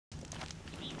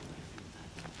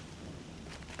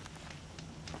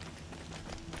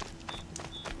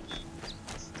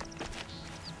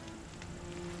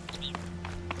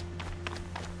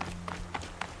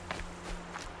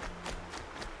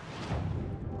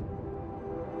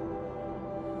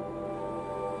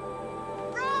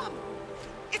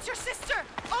It's your sister,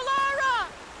 Alara!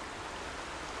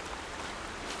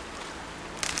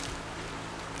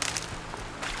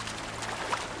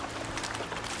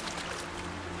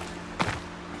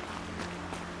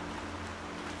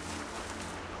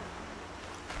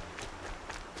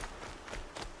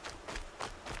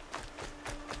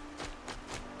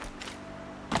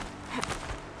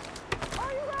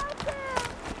 Are you out there?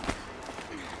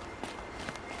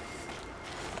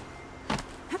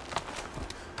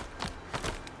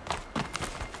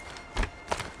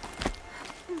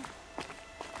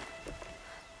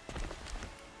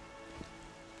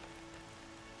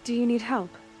 Do you need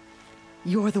help?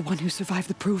 You're the one who survived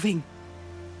the proving.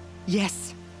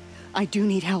 Yes, I do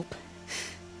need help.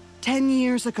 10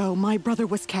 years ago, my brother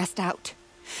was cast out.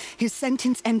 His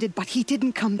sentence ended, but he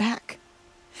didn't come back.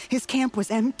 His camp was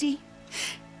empty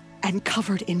and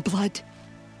covered in blood.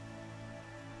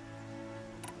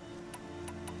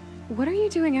 What are you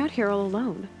doing out here all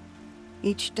alone?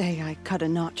 Each day I cut a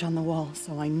notch on the wall,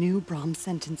 so I knew Brahm's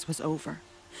sentence was over.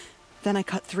 Then I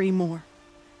cut 3 more,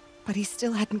 but he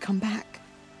still hadn't come back.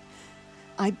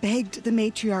 I begged the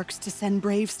matriarchs to send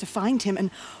braves to find him,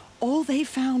 and all they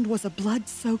found was a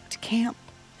blood-soaked camp.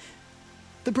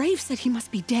 The braves said he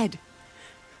must be dead,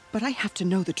 but I have to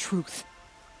know the truth.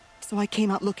 So I came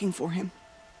out looking for him.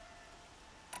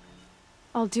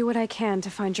 I'll do what I can to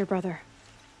find your brother.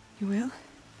 You will?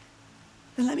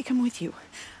 Then let me come with you.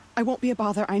 I won't be a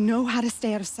bother. I know how to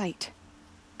stay out of sight.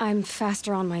 I'm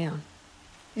faster on my own.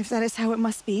 If that is how it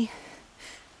must be,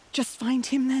 just find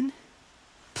him then.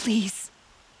 Please.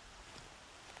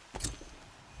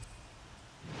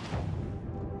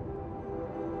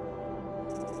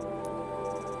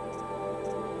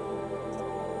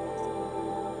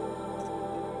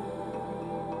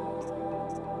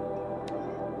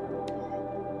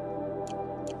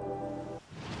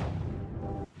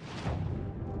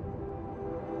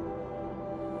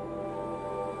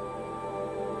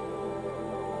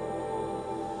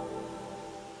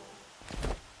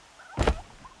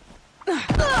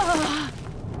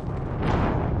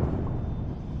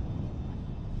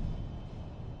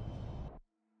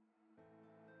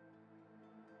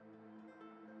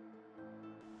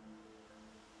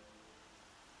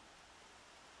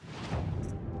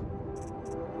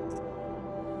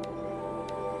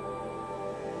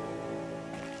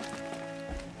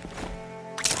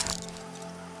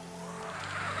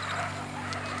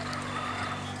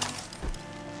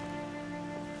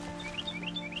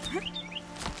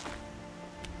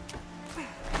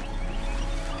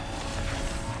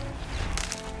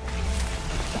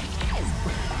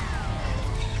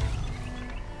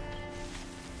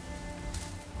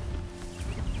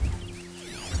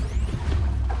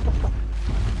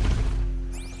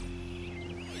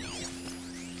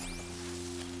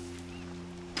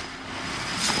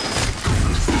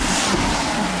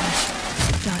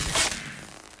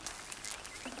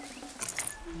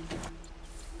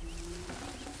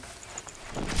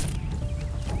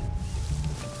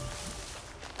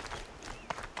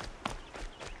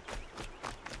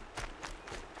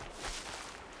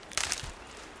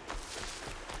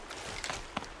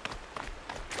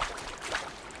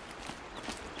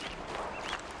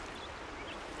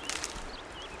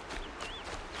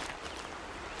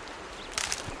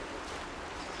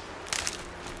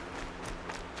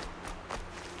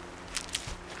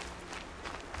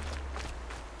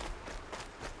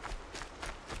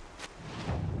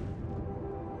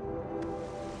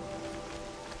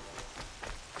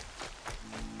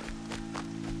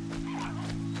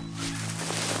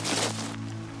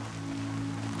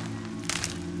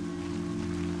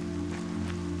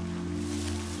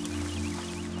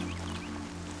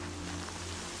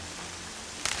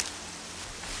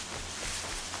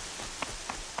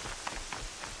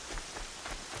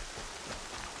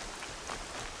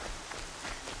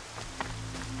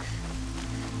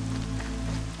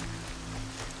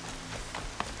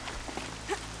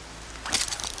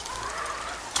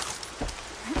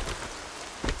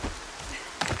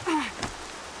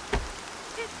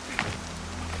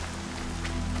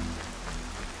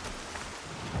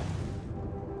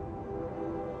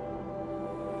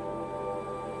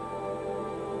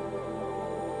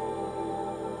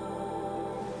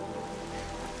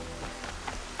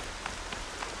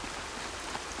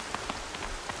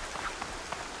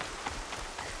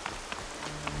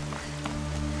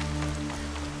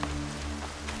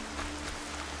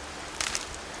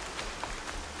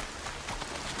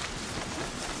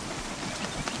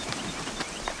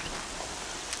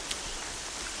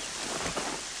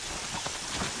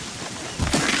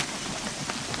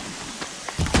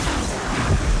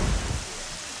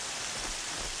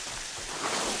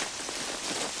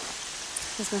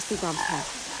 This must be Brom's camp.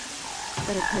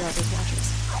 Better clear out those watchers.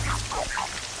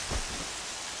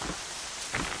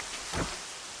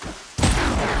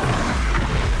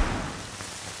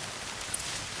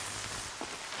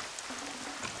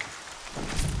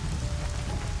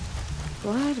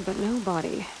 Blood, but no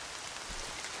body.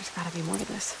 There's gotta be more to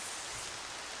this.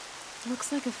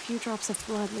 Looks like a few drops of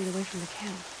blood lead away from the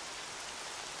camp.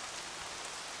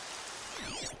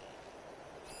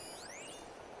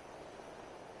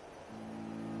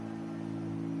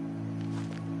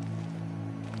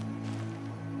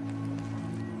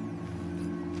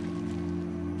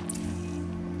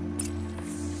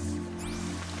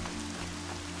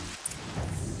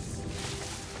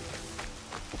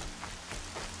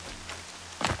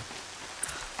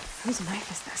 Whose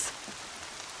knife is this?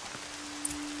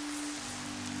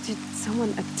 Did someone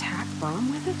attack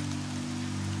Brom with it?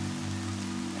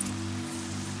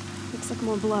 Looks like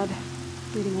more blood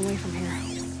leading away from here.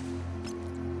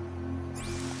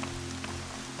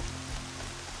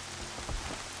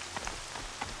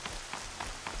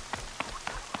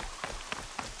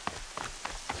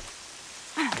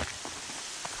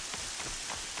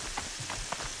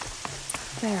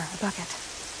 There, a bucket.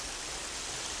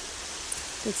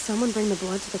 Did someone bring the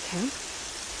blood to the camp?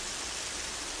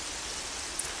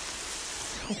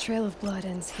 The trail of blood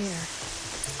ends here.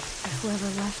 But whoever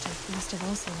left it must have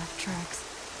also left tracks.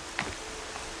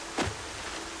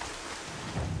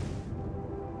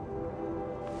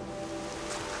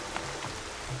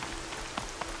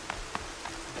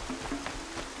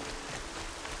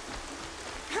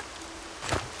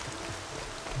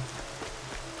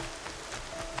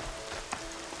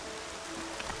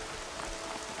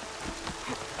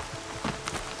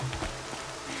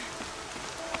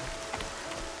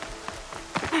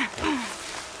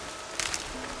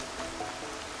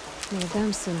 Need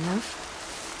them soon enough.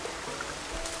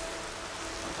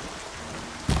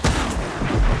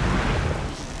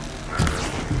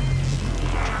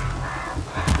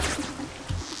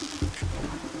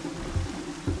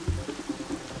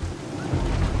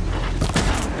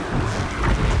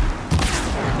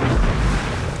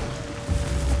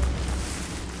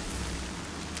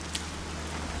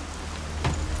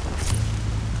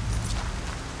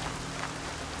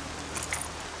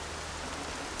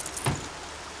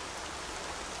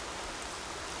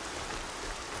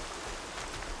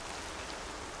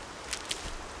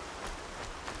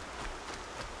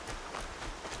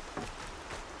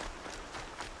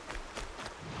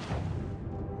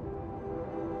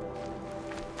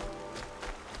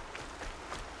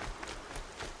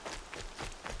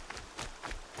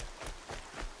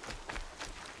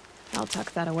 I'll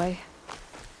tuck that away.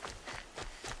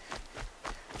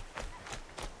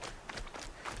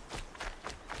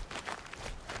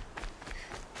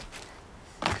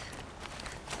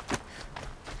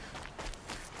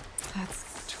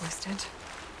 That's twisted.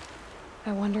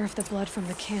 I wonder if the blood from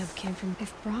the camp came from...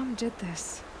 If Brom did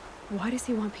this, why does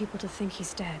he want people to think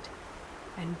he's dead?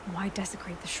 And why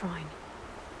desecrate the shrine?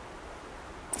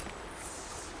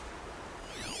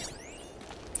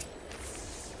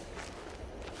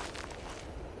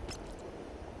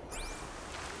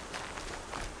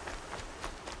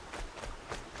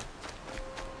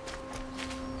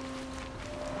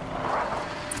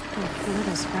 What are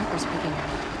those scrappers picking up?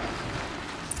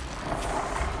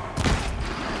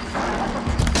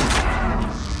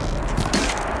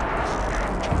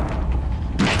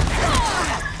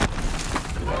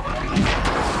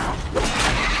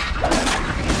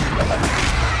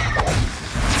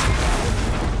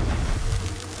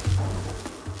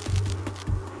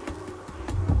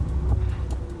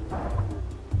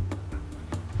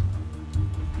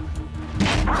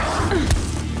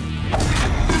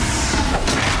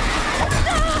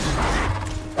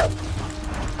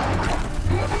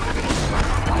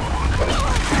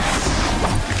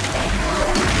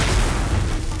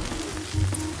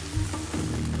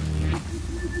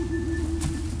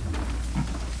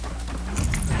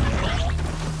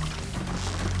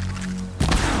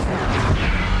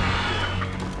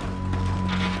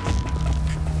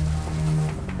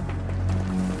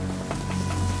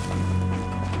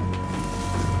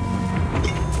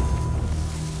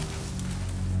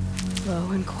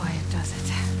 Slow and quiet does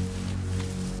it.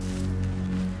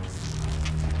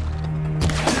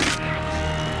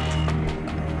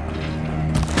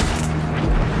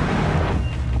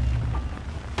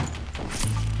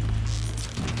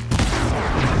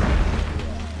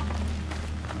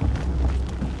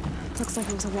 Looks like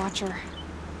it was a watcher.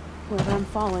 Whoever I'm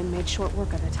following made short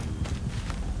work of it.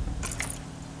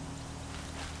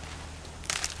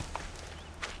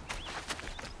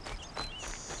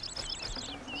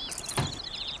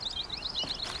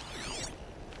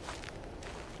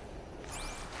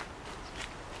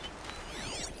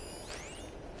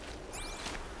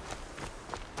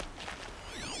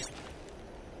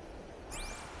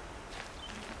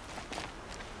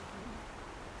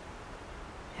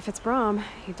 If it's Brahm,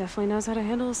 he definitely knows how to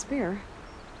handle a spear.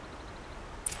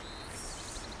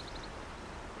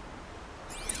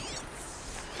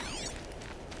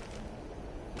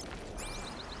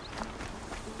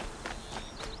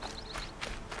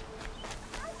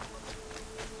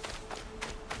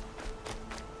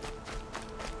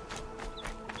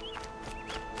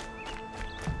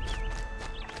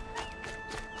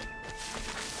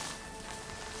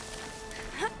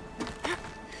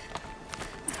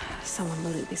 Someone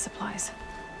loaded these supplies.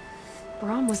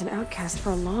 Brahm was an outcast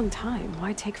for a long time.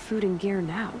 Why take food and gear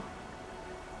now?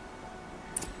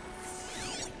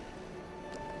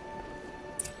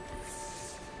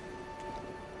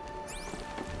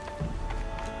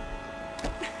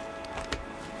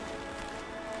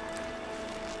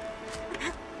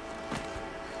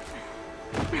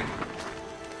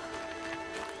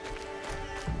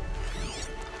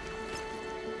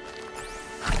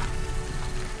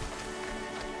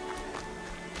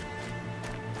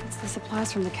 The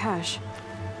supplies from the cache.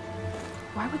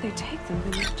 Why would they take them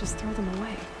and not just throw them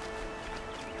away?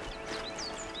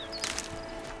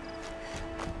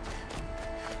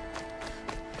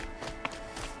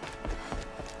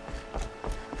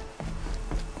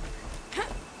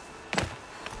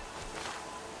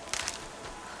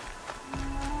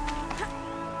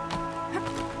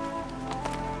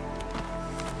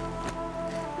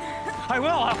 I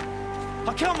will.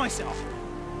 I'll kill myself.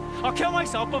 I'll kill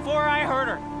myself before I hurt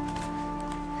her.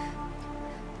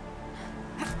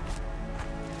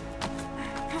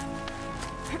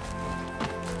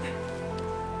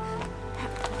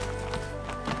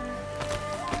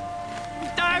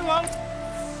 I won't.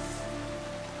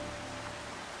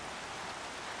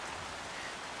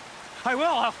 I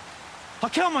will. I'll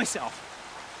kill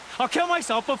myself. I'll kill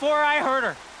myself before I hurt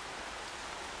her.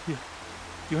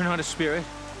 You're not a spirit.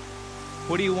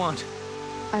 What do you want?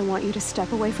 I want you to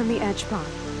step away from the edge, Brahm.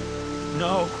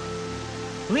 No.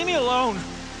 Leave me alone.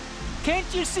 Can't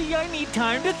you see I need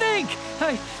time to think?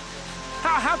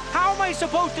 How am I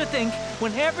supposed to think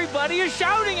when everybody is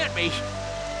shouting at me?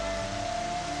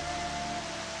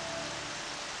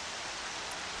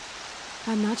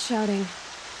 I'm not shouting.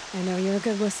 I know you're a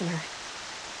good listener.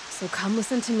 So come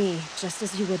listen to me, just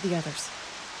as you would the others.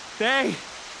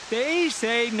 They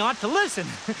say not to listen.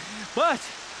 But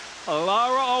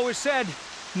Alara always said,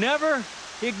 never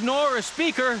ignore a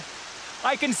speaker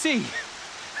I can see.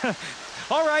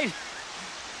 All right.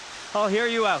 I'll hear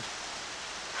you out.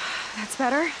 That's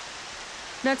better.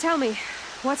 Now tell me,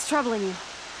 what's troubling you?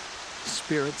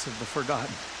 Spirits of the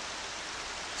forgotten.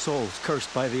 Souls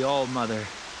cursed by the All-Mother.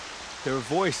 Their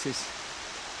voices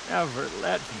never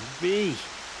let me be.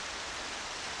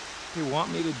 They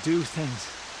want me to do things.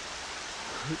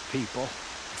 Hurt people.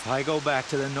 If I go back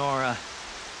to the Nora,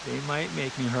 they might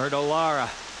make me hurt Alara.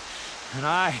 And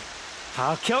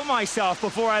I'll kill myself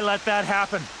before I let that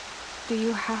happen. Do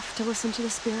you have to listen to the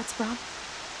spirits, Brahm?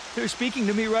 They're speaking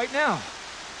to me right now.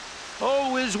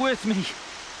 O is with me.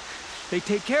 They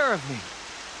take care of me.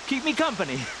 Keep me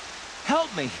company.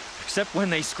 Help me. Except when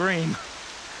they scream.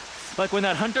 Like when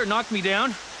that hunter knocked me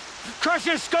down. Crush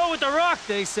his skull with the rock,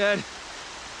 they said.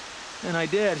 And I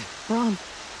did. Brahm,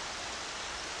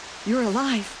 you're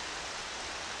alive.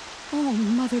 Oh,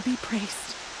 Mother be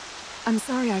praised. I'm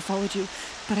sorry I followed you,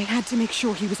 but I had to make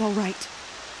sure he was all right.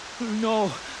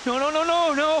 No.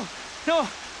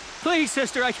 Please,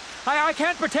 sister, I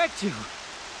can't protect you.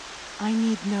 I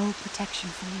need no protection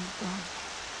from you, Brahm.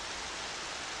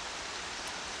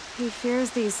 He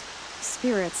fears these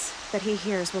spirits that he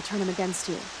hears will turn him against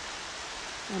you.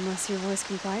 Unless your voice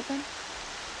can quiet them?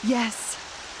 Yes,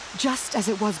 just as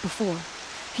it was before.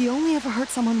 He only ever hurt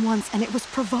someone once, and it was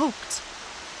provoked.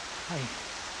 I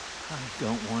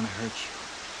don't want to hurt you.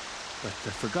 But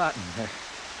the Forgotten, their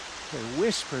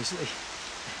whispers, they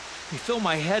fill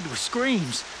my head with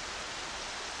screams.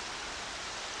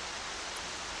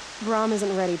 Brahm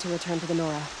isn't ready to return to the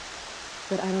Nora,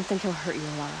 but I don't think he'll hurt you,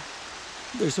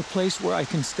 Alara. There's a place where I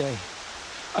can stay.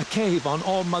 A cave on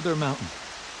All-Mother Mountain.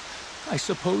 I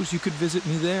suppose you could visit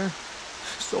me there,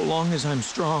 so long as I'm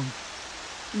strong.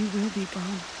 You will be,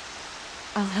 Brahm.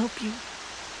 I'll help you.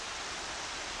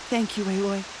 Thank you,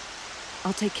 Aloy.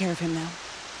 I'll take care of him now.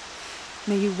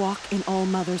 May you walk in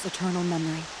All-Mother's eternal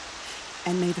memory,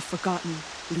 and may the Forgotten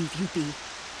leave you be.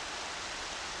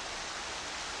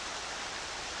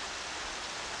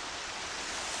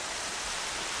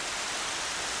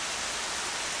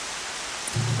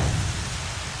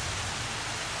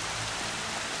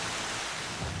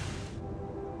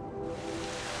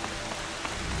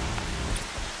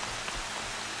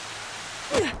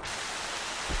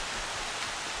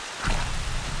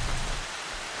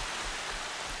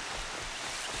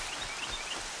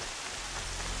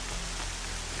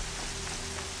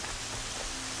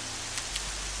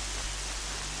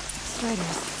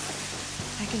 Striders.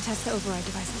 I can test the override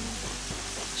device on them.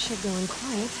 Should go in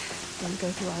quiet. Don't go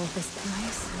through all of this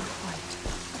nice and quiet.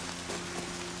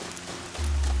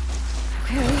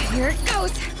 Okay, here it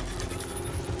goes!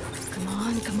 Come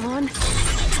on, come on.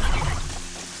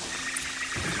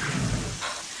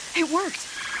 It worked!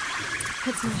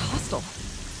 It's not hostile.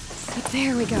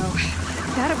 There we go.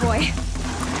 That a boy.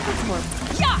 That's more.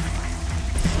 Yeah!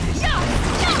 Yeah!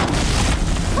 Yeah!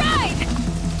 Ride!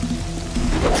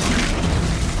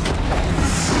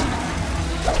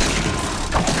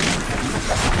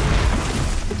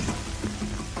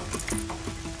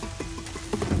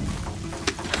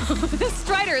 This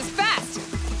Strider is fast!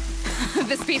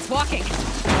 This beats walking.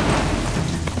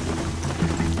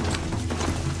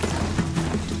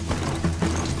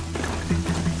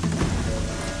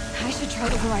 I should try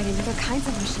overriding other kinds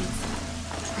of machines.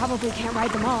 Probably can't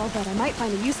ride them all, but I might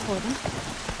find a use for them.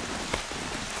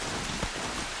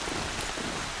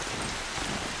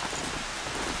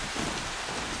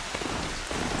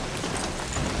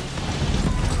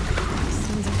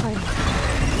 Sounds of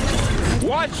fighting.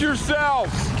 Watch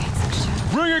yourselves!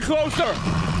 Bring it closer!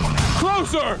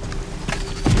 Closer!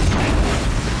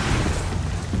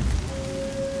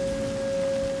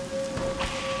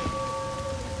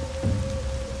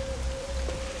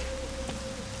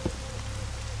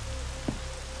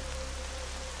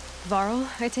 Varl,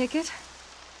 I take it?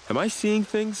 Am I seeing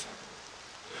things?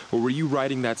 Or were you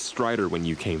riding that Strider when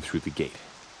you came through the gate?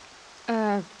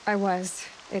 I was.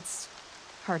 It's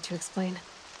hard to explain.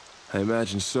 I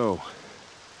imagine so.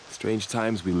 Strange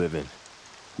times we live in.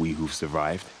 We who've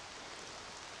survived.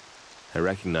 I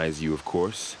recognize you, of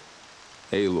course.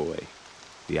 Aloy,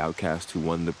 the outcast who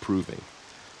won the Proving.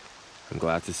 I'm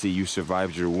glad to see you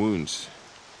survived your wounds.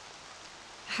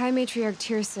 High Matriarch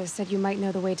Tirsa said you might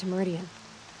know the way to Meridian.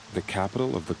 The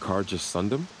capital of the Carja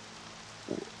Sundom?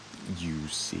 You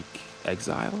seek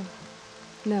exile?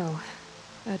 No.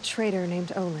 A traitor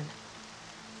named Olin.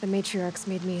 The Matriarchs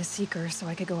made me a seeker so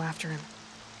I could go after him.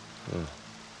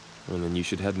 Well, then you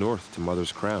should head north to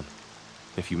Mother's Crown.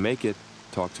 If you make it,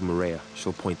 talk to Maria.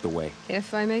 She'll point the way.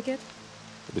 If I make it?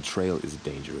 The trail is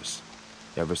dangerous.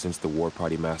 Ever since the War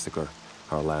Party massacre,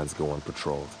 our lands go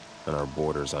unpatrolled, and our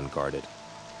borders unguarded.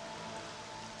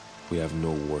 We have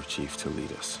no war chief to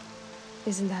lead us.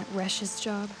 Isn't that Resh's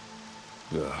job?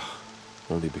 Ugh.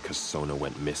 Only because Sona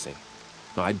went missing.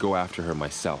 I'd go after her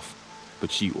myself,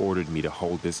 but she ordered me to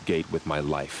hold this gate with my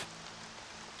life.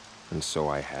 And so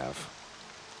I have.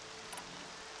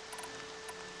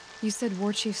 You said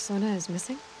War Chief Sona is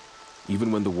missing?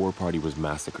 Even when the War Party was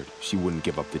massacred, she wouldn't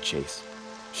give up the chase.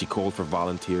 She called for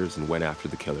volunteers and went after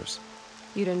the killers.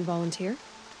 You didn't volunteer?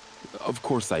 Of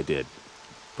course I did.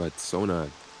 But Sona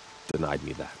denied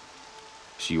me that.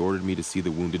 She ordered me to see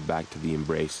the wounded back to the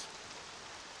Embrace.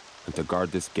 And to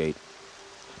guard this gate.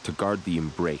 To guard the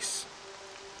Embrace.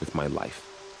 With my life.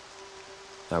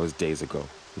 That was days ago,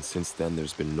 and since then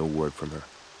there's been no word from her.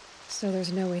 So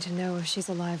there's no way to know if she's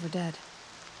alive or dead.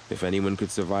 If anyone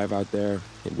could survive out there,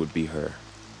 it would be her.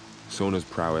 Sona's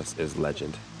prowess is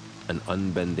legend. An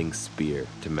unbending spear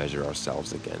to measure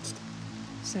ourselves against.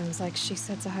 Sounds like she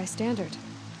sets a high standard.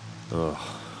 Ugh,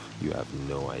 you have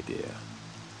no idea.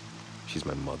 She's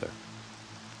my mother.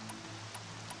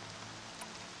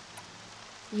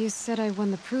 You said I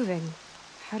won the Proving.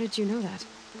 How did you know that?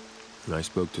 And I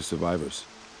spoke to survivors.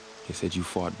 They said you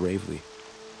fought bravely,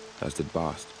 as did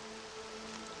Bast.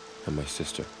 And my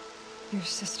sister. Your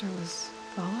sister was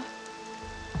Vala?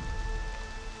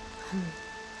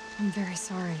 I'm very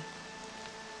sorry.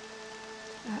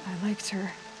 I liked her.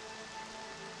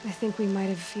 I think we might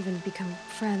have even become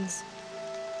friends.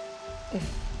 If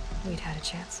we'd had a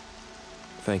chance.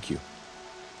 Thank you.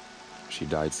 She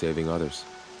died saving others.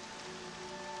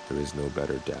 There is no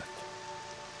better death.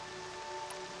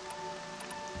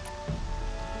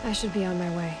 I should be on my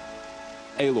way.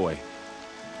 Aloy,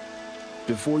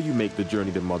 before you make the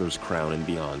journey to Mother's Crown and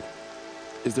beyond,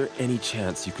 is there any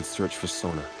chance you could search for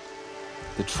Sona?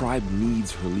 The tribe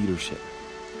needs her leadership.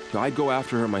 I'd go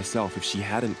after her myself if she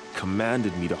hadn't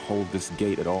commanded me to hold this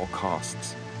gate at all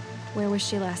costs. Where was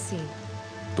she last seen?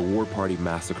 The War Party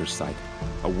massacre site.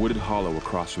 A wooded hollow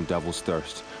across from Devil's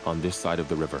Thirst, on this side of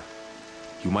the river.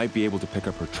 You might be able to pick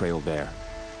up her trail there.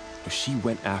 She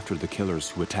went after the killers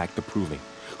who attacked the Proving,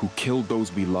 who killed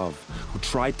those we love, who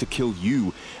tried to kill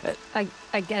you. I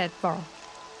get it, Varl.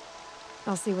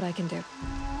 I'll see what I can do.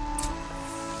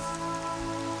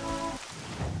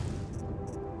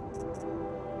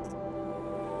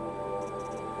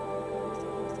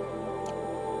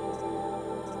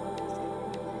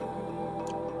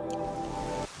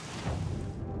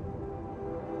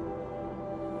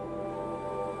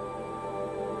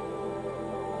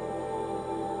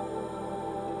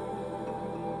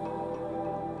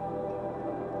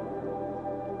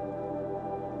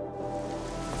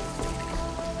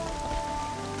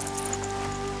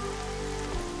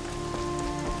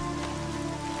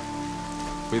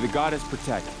 May the goddess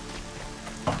protect.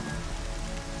 My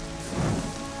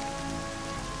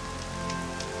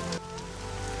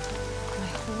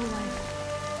whole life,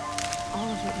 all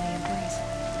of it in the embrace.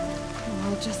 The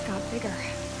world just got bigger.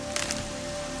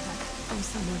 But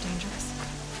also more dangerous.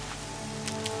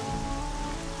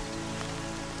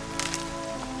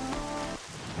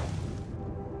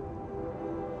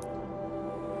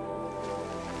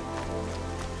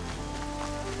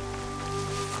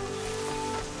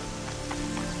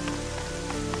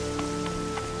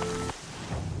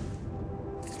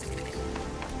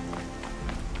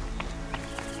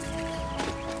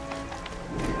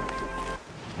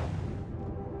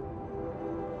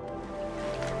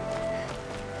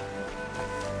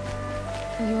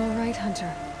 Are you all right,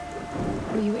 Hunter?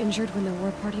 Were you injured when the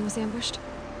war party was ambushed?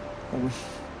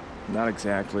 Not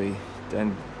exactly.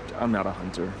 And I'm not a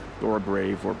hunter, or a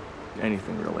brave, or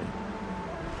anything really.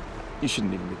 You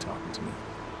shouldn't even be talking to me.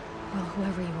 Well,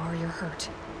 whoever you are, you're hurt.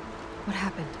 What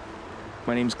happened?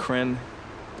 My name's Kren.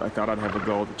 I thought I'd have a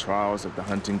go at the trials of the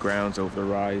hunting grounds over the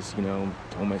rise, you know,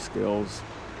 hone my skills.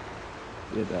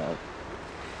 It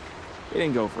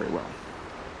didn't go very well.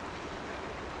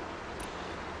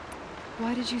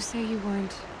 Why did you say you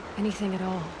weren't anything at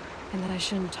all, and that I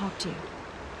shouldn't talk to you?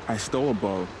 I stole a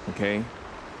bow, okay?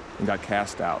 And got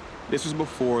cast out. This was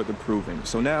before the Proving,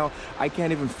 so now I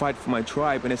can't even fight for my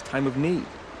tribe in its time of need.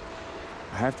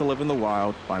 I have to live in the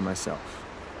wild by myself,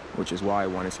 which is why I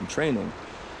wanted some training.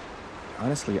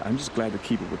 Honestly, I'm just glad the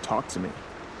Keeper would talk to me.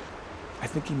 I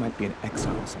think he might be in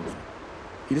exile or something.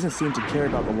 He doesn't seem to care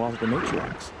about the laws of the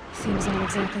matriarchs. Things aren't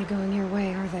exactly going your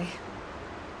way, are they?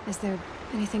 Is there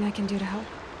anything I can do to help?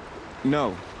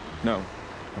 No. I'll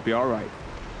be all right.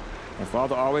 My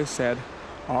father always said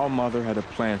All Mother had a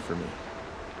plan for me.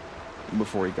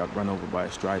 Before he got run over by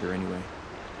a strider anyway.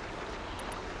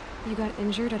 You got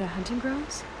injured at a hunting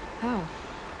grounds? How?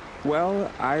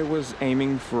 Well, I was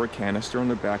aiming for a canister on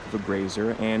the back of a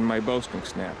grazer, and my bowstring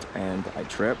snapped, and I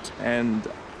tripped, and...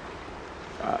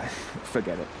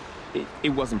 forget it. It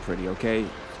wasn't pretty, okay?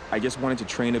 I just wanted to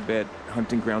train a bit.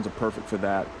 Hunting grounds are perfect for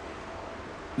that.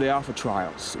 They offer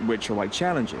trials, which are like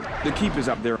challenges. The Keeper's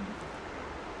up there.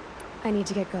 I need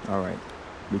to get going. All right.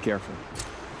 Be careful.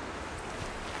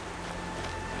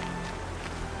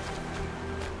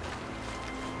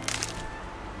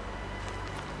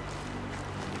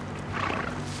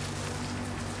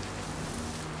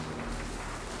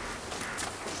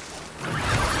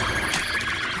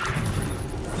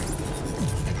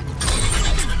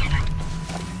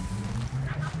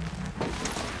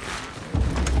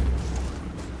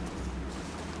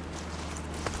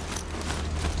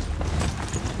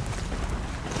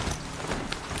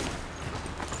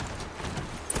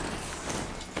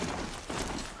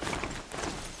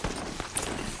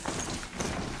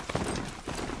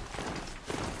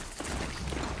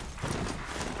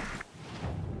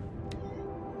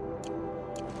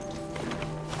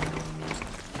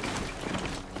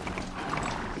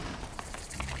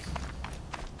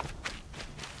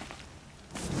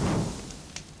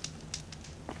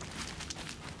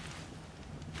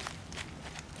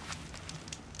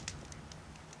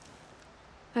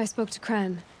 I spoke to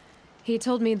Kren. He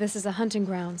told me this is a hunting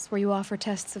grounds where you offer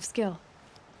tests of skill.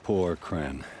 Poor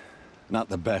Kren. Not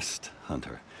the best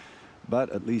hunter,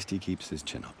 but at least he keeps his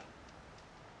chin up.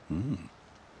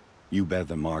 You bear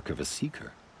the mark of a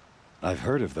seeker. I've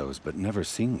heard of those, but never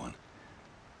seen one.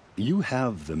 You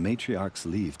have the Matriarch's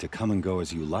leave to come and go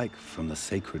as you like from the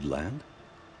sacred land?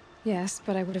 Yes,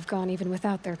 but I would have gone even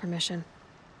without their permission.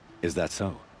 Is that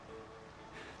so?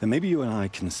 Then maybe you and I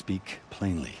can speak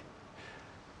plainly.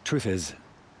 Truth is,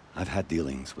 I've had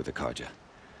dealings with the Carja.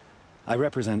 I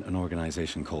represent an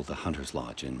organization called the Hunter's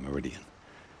Lodge in Meridian.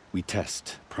 We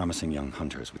test promising young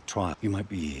hunters with trial. You might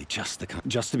be just the kind.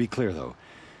 Just to be clear, though.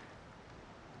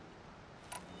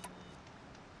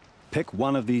 Pick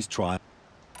one of these trials.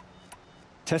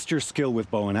 Test your skill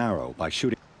with bow and arrow by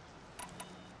shooting.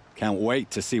 Can't wait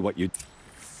to see what you...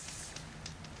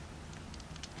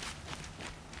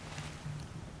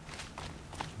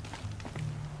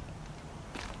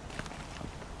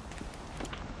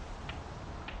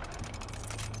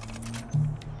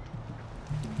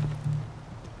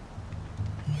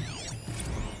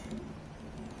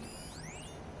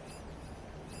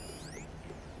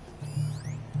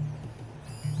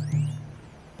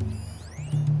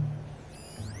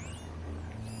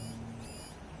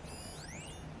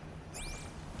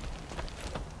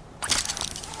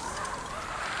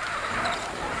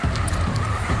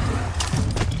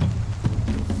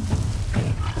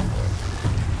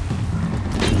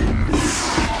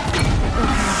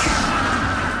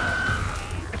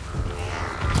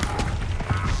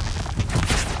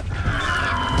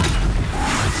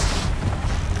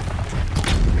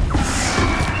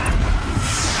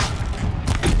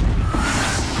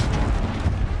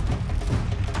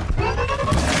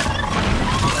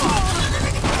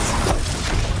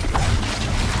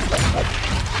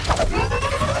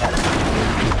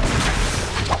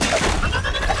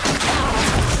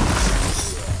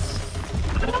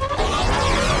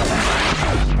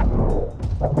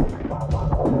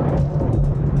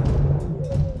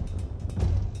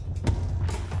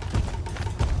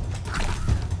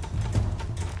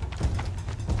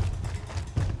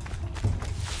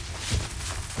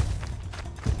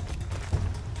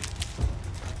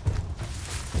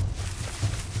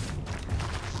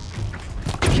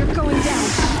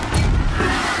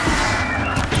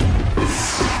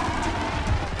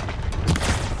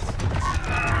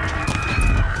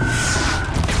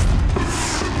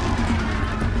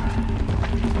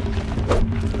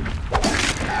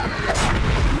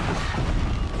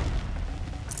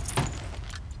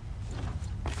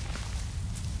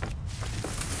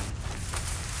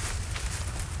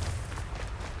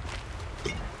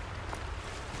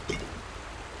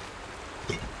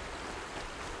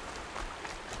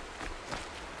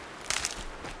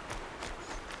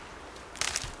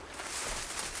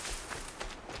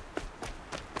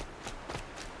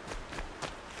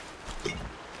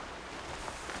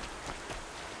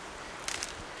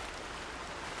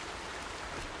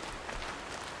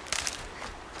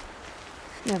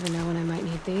 Never know when I might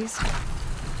need these.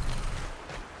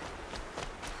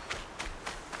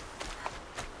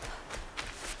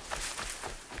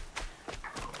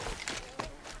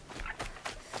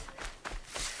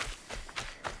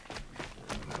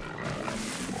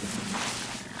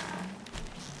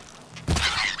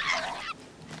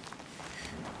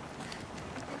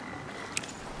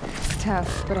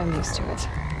 Tough, but I'm used to it.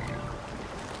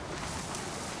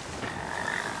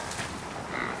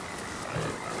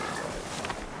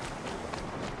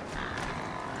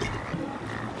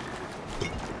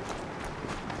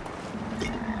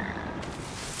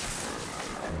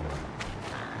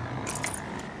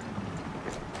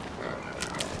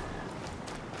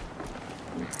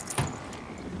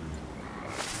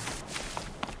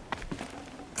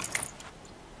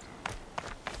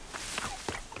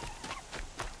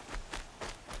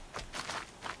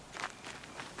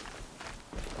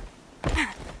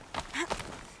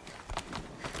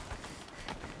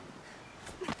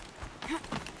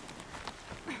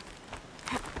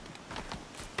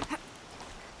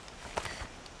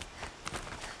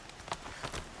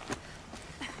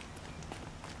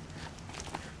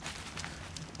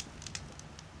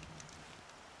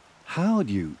 How'd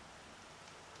you...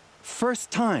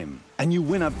 First time, and you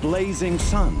win a blazing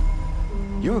sun.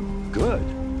 You're good,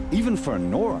 even for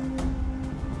Nora.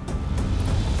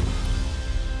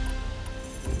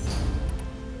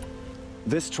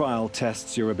 This trial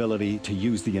tests your ability to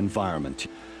use the environment.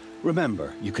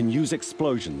 Remember, you can use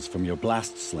explosions from your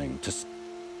blast sling to...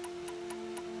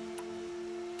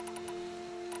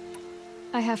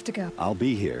 I have to go. I'll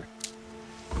be here.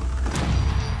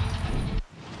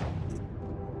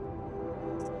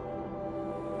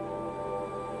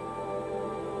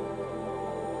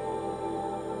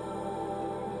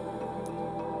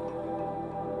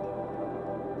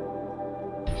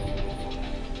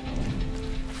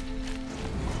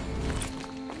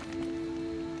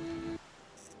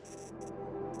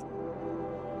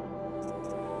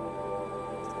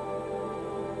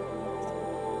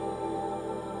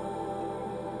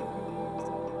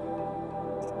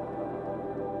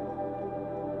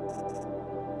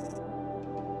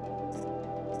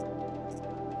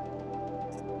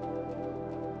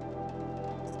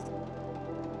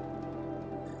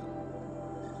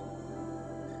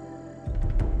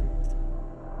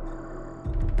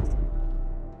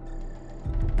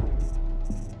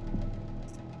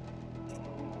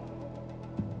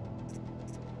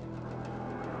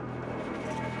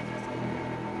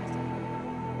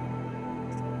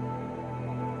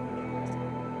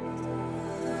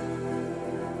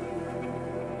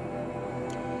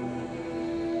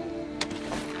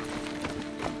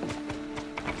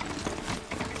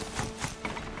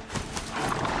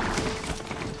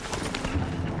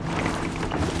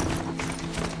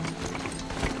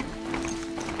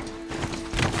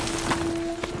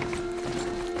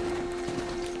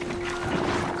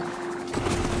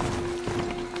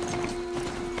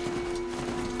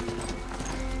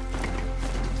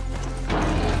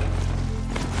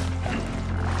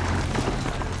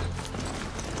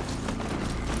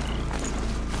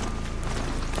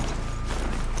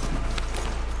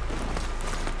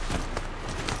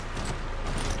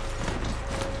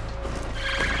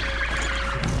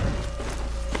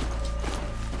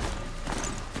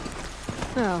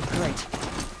 Oh, great.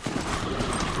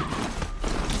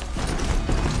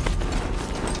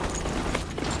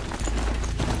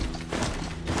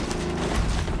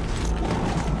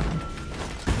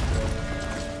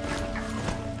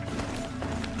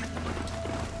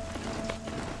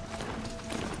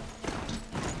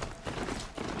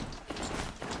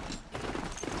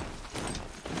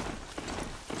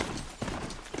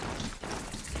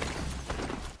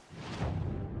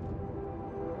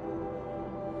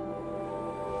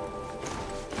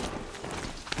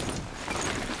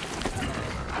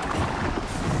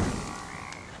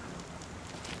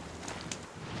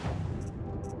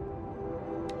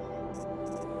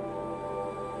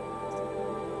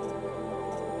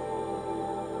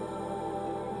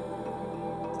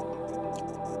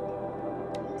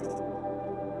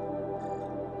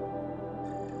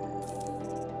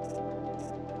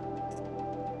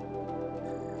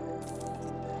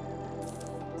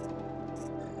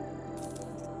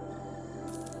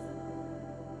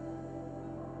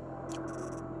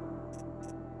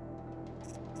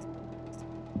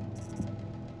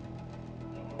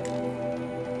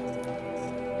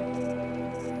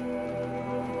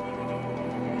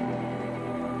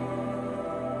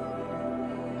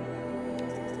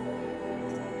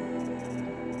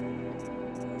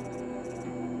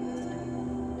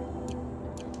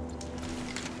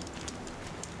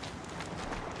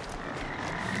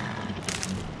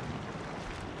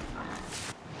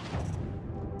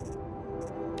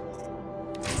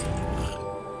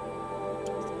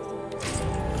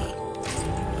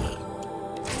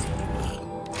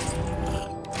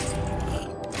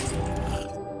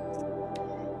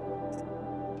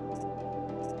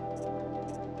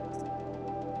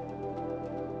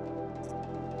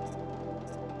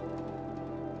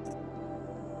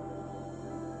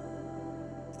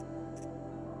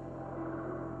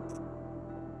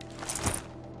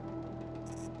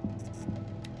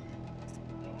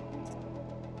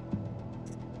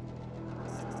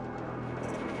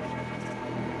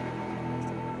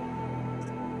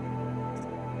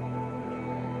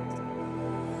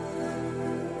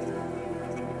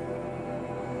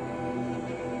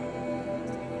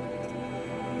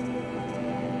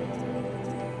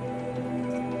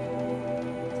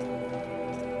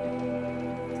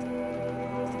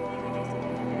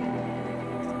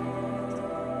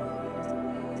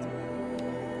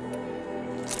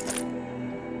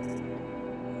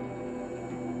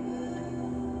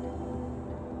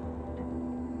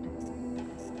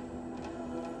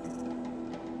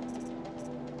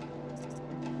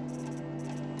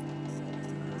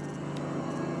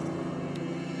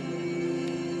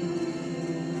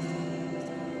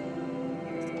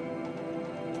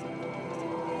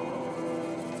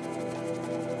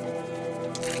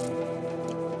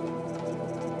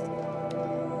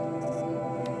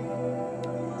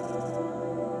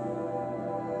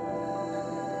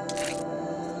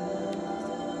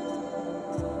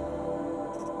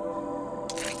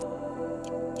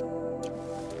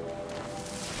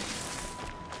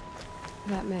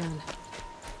 that man.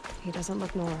 He doesn't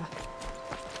look Nora.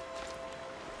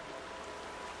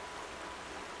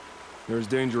 There's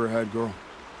danger ahead, girl.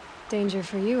 Danger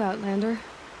for you, Outlander.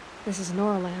 This is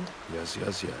Noraland. Yes,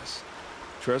 yes, yes.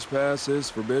 Trespass is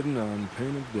forbidden on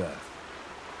pain of death.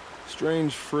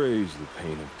 Strange phrase, the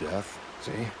pain of death.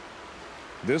 See?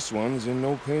 This one's in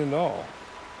no pain at all.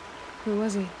 Who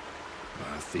was he?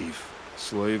 A thief,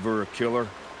 slaver, a killer.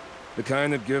 The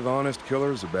kind that give honest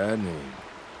killers a bad name.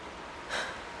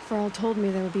 Varl told me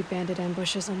there would be bandit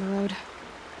ambushes on the road.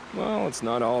 Well, it's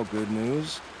not all good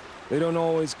news. They don't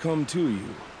always come to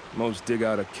you. Most dig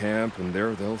out a camp, and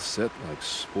there they'll sit like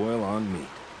spoil on meat.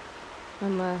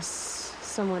 Unless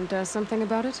someone does something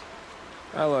about it?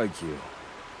 I like you.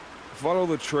 Follow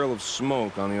the trail of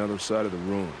smoke on the other side of the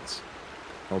ruins.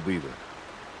 I'll be there.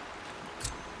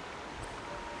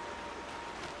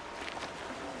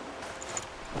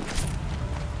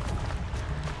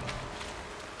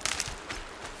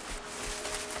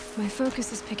 My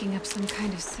focus is picking up some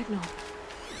kind of signal.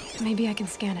 Maybe I can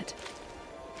scan it.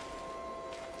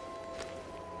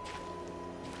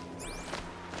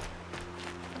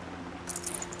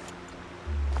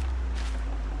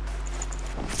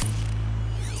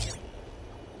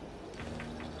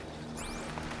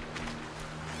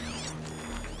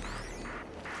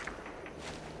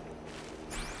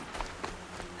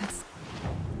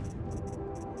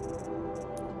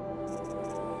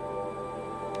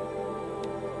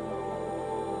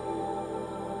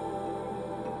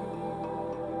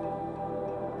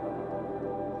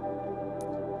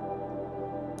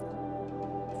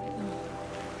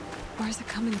 Where's it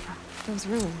coming from? Those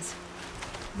ruins.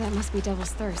 That must be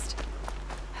Devil's Thirst.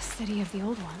 A city of the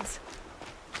old ones.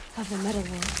 Of the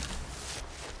Meadowlands.